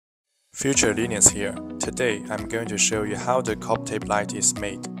Future Linus here. Today I'm going to show you how the COB tape light is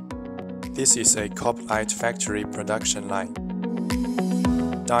made. This is a COB light factory production line.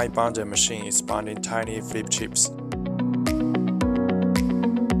 Die bonder machine is bonding tiny flip chips.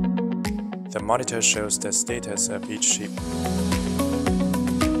 The monitor shows the status of each chip.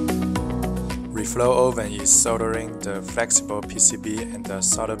 Reflow oven is soldering the flexible PCB and the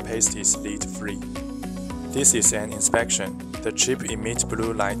solder paste is lead-free. This is an inspection. The chip emits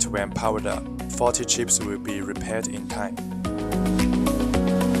blue light when powered up. Faulty chips will be repaired in time.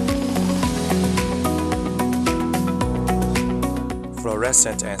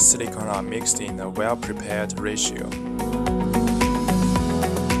 Fluorescent and silicone are mixed in a well-prepared ratio.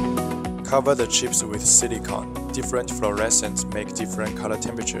 Cover the chips with silicone. Different fluorescents make different color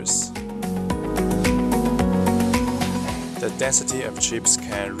temperatures. The density of chips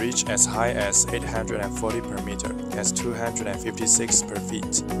can reach as high as 840 per meter, that's 256 per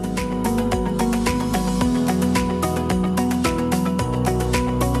feet.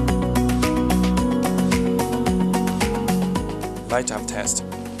 Light-up test.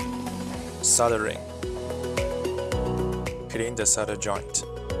 Soldering. Clean the solder joint.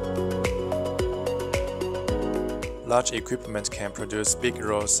 Large equipment can produce big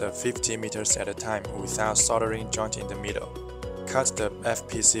rolls of 50 meters at a time without soldering joint in the middle. Cut the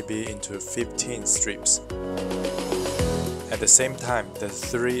FPCB into 15 strips. At the same time, the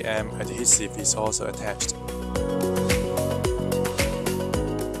 3M adhesive is also attached.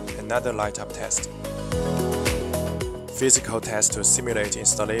 Another light-up test. Physical test to simulate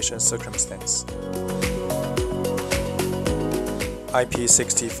installation circumstance.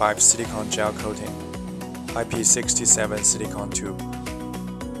 IP65 silicone gel coating. IP67 silicone tube.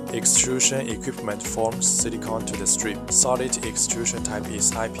 Extrusion equipment forms silicone to the strip. Solid extrusion type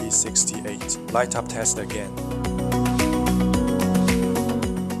is IP68. Light-up test again.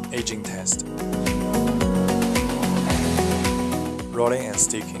 Aging test. Rolling and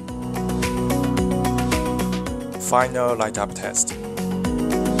sticking. Final light-up test.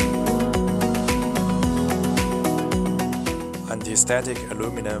 Anti-static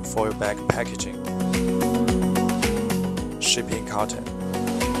aluminum foil bag packaging. Shipping carton.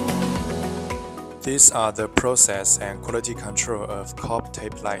 These are the process and quality control of COB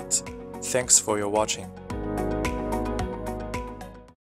tape light. Thanks for your watching.